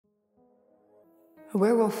A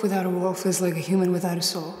werewolf without a wolf is like a human without a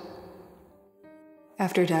soul.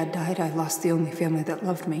 After Dad died, I lost the only family that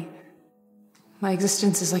loved me. My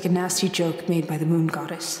existence is like a nasty joke made by the moon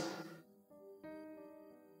goddess.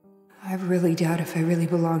 I really doubt if I really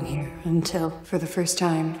belong here until, for the first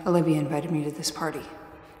time, Olivia invited me to this party.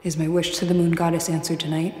 Is my wish to the moon goddess answered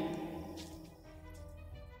tonight?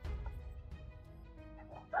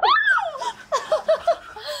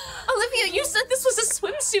 Olivia, you said this was a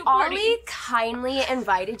swimsuit party! Ollie kindly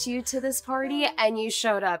invited you to this party, and you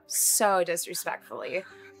showed up so disrespectfully.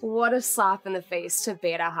 What a slap in the face to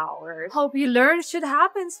Beta Howard. Hope you learn shit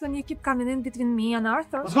happens when you keep coming in between me and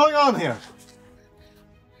Arthur. What's going on here?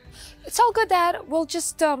 It's all good, Dad. We'll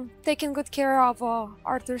just taking good care of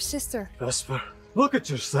Arthur's sister. Vesper, look at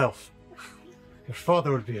yourself. Your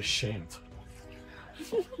father would be ashamed.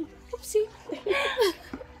 Oopsie.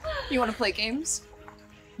 You want to play games?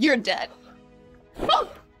 You're dead.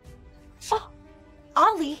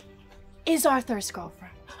 Ollie is Arthur's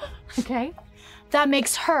girlfriend, okay? That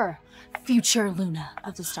makes her future Luna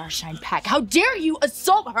of the Starshine Pack. How dare you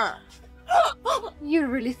assault her? You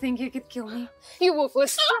really think you could kill me? You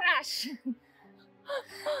wolfless trash!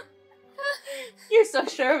 You're so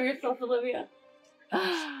sure of yourself, Olivia.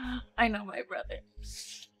 I know my brother.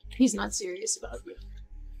 He's not serious about you.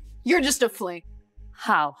 You're just a fling.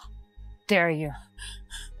 How dare you?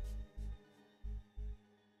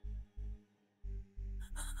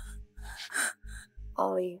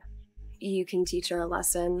 Ollie, you can teach her a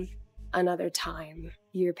lesson another time.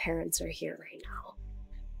 Your parents are here right now.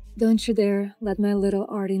 Don't you dare let my little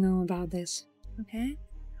Artie know about this, okay?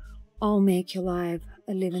 I'll make your life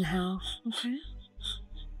a living hell, okay?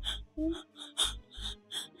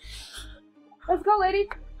 Let's go, lady.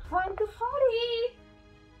 Time to party!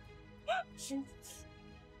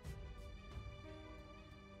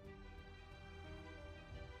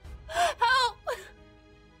 Help!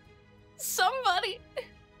 Somebody!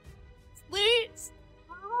 Please!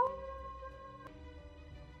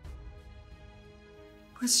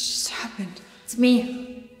 What's just happened? It's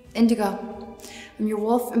me, Indigo. I'm your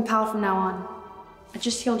wolf and pal from now on. I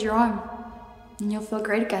just healed your arm, and you'll feel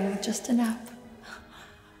great again with just a nap.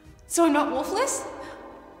 So I'm not wolfless?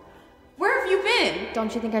 Where have you been?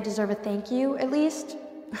 Don't you think I deserve a thank you, at least?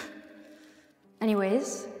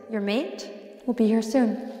 Anyways, your mate will be here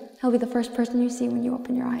soon. He'll be the first person you see when you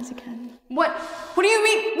open your eyes again. What? What do you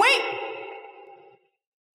mean? Wait!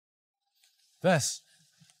 Vess,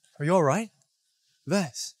 are you alright?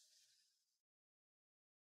 Vess.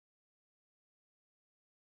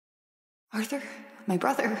 Arthur, my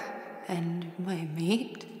brother, and my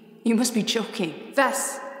mate? You must be joking.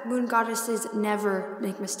 Vess, moon goddesses never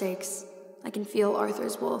make mistakes. I can feel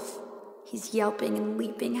Arthur's wolf. He's yelping and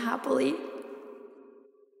leaping happily.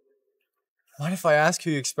 Mind if I ask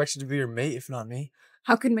who you expected to be your mate, if not me?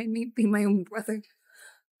 How could my mate be my own brother?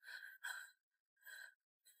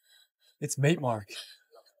 It's mate mark.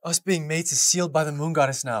 Us being mates is sealed by the moon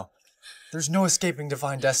goddess now. There's no escaping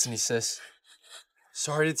divine destiny, sis.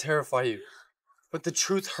 Sorry to terrify you, but the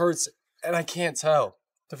truth hurts and I can't tell.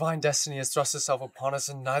 Divine destiny has thrust itself upon us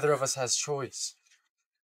and neither of us has choice.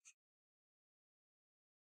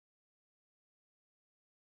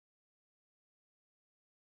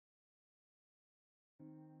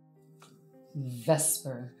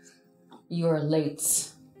 Vesper, you're late.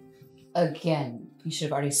 Again. You should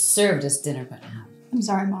have already served us dinner by now. I'm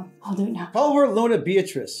sorry, Mom. I'll do it now. Call her Luna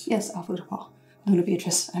Beatrice. Yes, I'll do it, Paul. Luna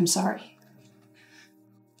Beatrice, I'm sorry.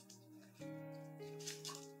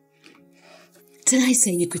 Did I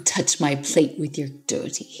say you could touch my plate with your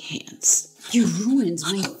dirty hands? You ruined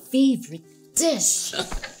my favorite dish.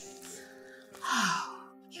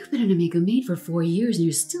 You've been an Amiga maid for 4 years and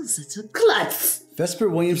you're still such a klutz. Vesper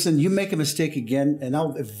Williamson, you make a mistake again and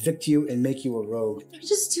I'll evict you and make you a rogue.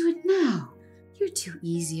 Just do it now. You're too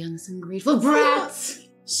easy on this ungrateful brat.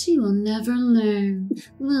 She will never learn,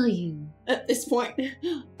 will you? At this point,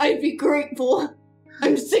 I'd be grateful.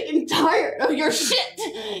 I'm sick and tired of your shit.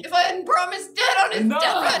 If I hadn't promised Dad on his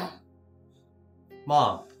deathbed.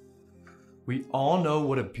 Mom, we all know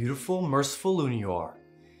what a beautiful, merciful Luna you are.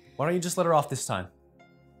 Why don't you just let her off this time?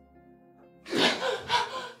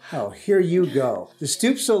 Oh, here you go. To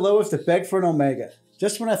stoop so low as to beg for an Omega.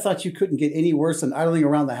 Just when I thought you couldn't get any worse than idling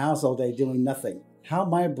around the house all day doing nothing. How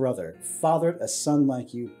my brother fathered a son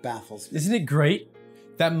like you baffles me. Isn't it great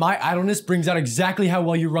that my idleness brings out exactly how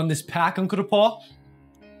well you run this pack, Uncle DePaul?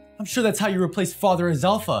 I'm sure that's how you replace Father as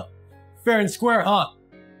Alpha. Fair and square, huh?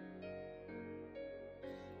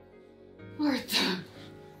 Arthur,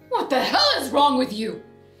 what the hell is wrong with you?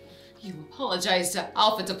 You apologize to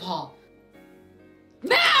Alpha DePaul.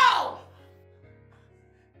 Now!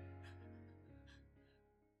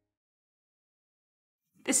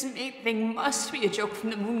 This mate thing must be a joke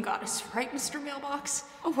from the moon goddess, right, Mr. Mailbox?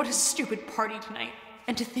 Oh, what a stupid party tonight.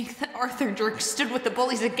 And to think that Arthur Dirk stood with the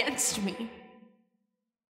bullies against me.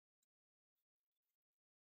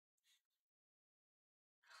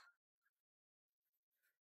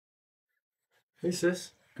 Hey,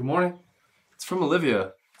 sis. Good morning. It's from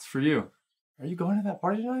Olivia. It's for you. Are you going to that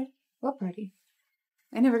party tonight? What party?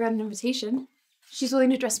 I never got an invitation. She's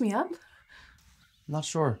willing to dress me up? I'm not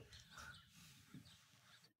sure.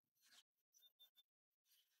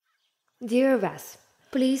 Dear Ves,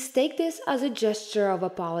 please take this as a gesture of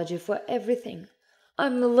apology for everything.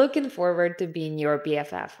 I'm looking forward to being your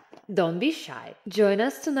BFF. Don't be shy. Join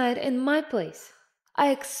us tonight in my place.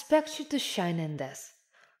 I expect you to shine in this.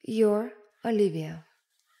 Your Olivia.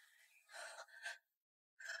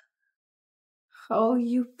 Oh,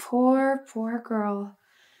 you poor, poor girl.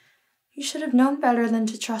 You should have known better than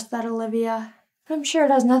to trust that Olivia. I'm sure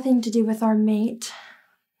it has nothing to do with our mate.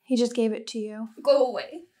 He just gave it to you. Go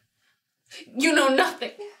away. You know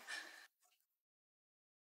nothing.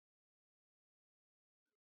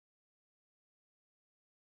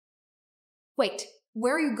 Wait,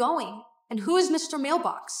 where are you going? And who is Mr.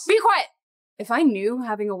 Mailbox? Be quiet! If I knew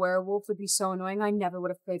having a werewolf would be so annoying, I never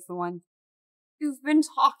would have prayed for one. You've been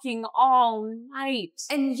talking all night.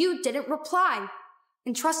 And you didn't reply.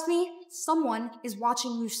 And trust me, someone is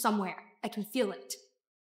watching you somewhere. I can feel it.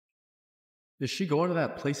 Is she going to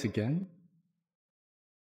that place again?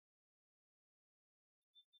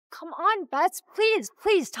 Come on, Bets,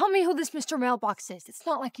 please tell me who this Mr. Mailbox is. It's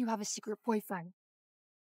not like you have a secret boyfriend.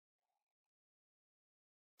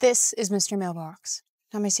 This is Mr. Mailbox.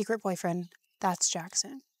 Not my secret boyfriend. That's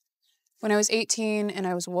Jackson. When I was 18 and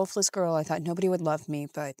I was a wolfless girl, I thought nobody would love me,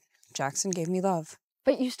 but Jackson gave me love.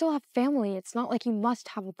 But you still have family. It's not like you must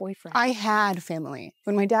have a boyfriend. I had family.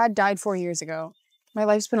 When my dad died 4 years ago, my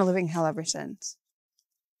life's been a living hell ever since.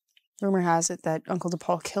 Rumor has it that Uncle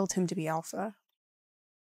DePaul killed him to be alpha.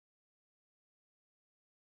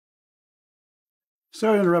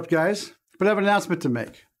 Sorry to interrupt, guys, but I have an announcement to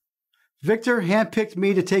make. Victor handpicked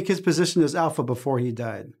me to take his position as alpha before he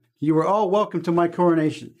died. You are all welcome to my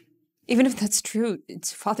coronation. Even if that's true,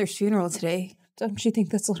 it's Father's funeral today. Don't you think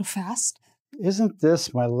that's a little fast? Isn't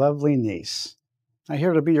this my lovely niece? I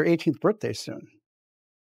hear it'll be your 18th birthday soon.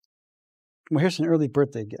 Well, here's an early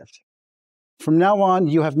birthday gift. From now on,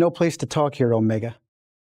 you have no place to talk here, Omega.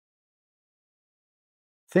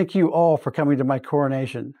 Thank you all for coming to my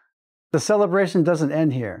coronation. The celebration doesn't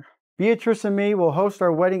end here. Beatrice and me will host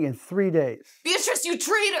our wedding in 3 days. Beatrice, you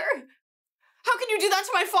traitor! How can you do that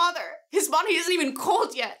to my father? His body isn't even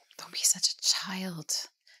cold yet. Don't be such a child.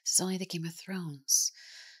 This is only the Game of Thrones.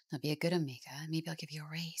 Now be a good Omega, and maybe I'll give you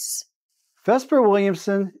a raise. Vesper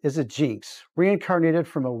Williamson is a jinx, reincarnated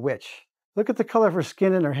from a witch. Look at the color of her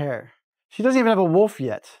skin and her hair. She doesn't even have a wolf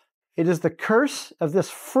yet. It is the curse of this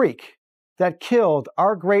freak that killed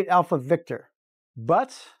our great Alpha Victor.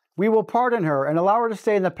 But we will pardon her and allow her to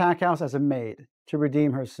stay in the pack house as a maid to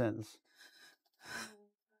redeem her sins.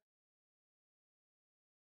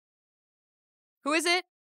 Who is it?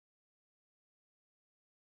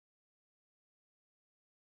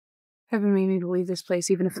 Heaven made me to leave this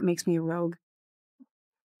place, even if it makes me a rogue.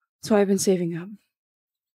 So I've been saving up.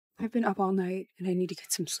 I've been up all night, and I need to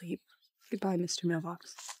get some sleep. Goodbye, Mr.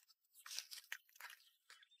 Mailbox.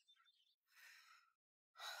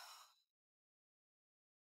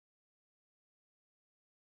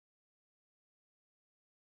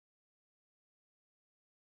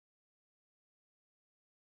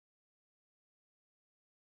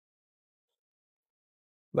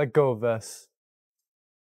 Let go of Vess.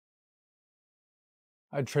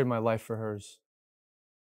 I'd trade my life for hers.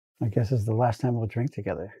 I guess this is the last time we'll drink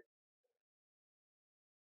together.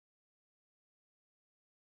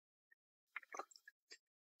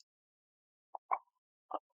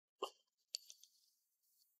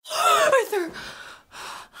 Arthur!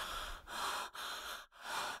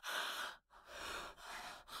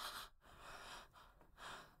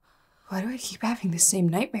 Why do I keep having the same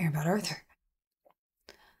nightmare about Arthur?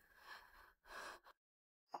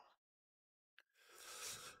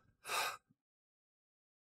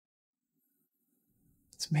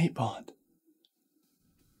 It's mate bond.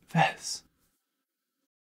 Vess.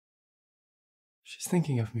 She's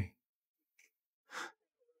thinking of me.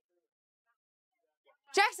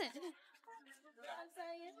 Jackson!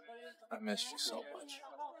 I missed you so much.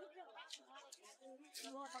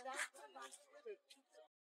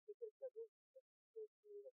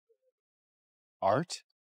 Art?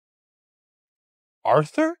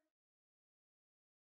 Arthur?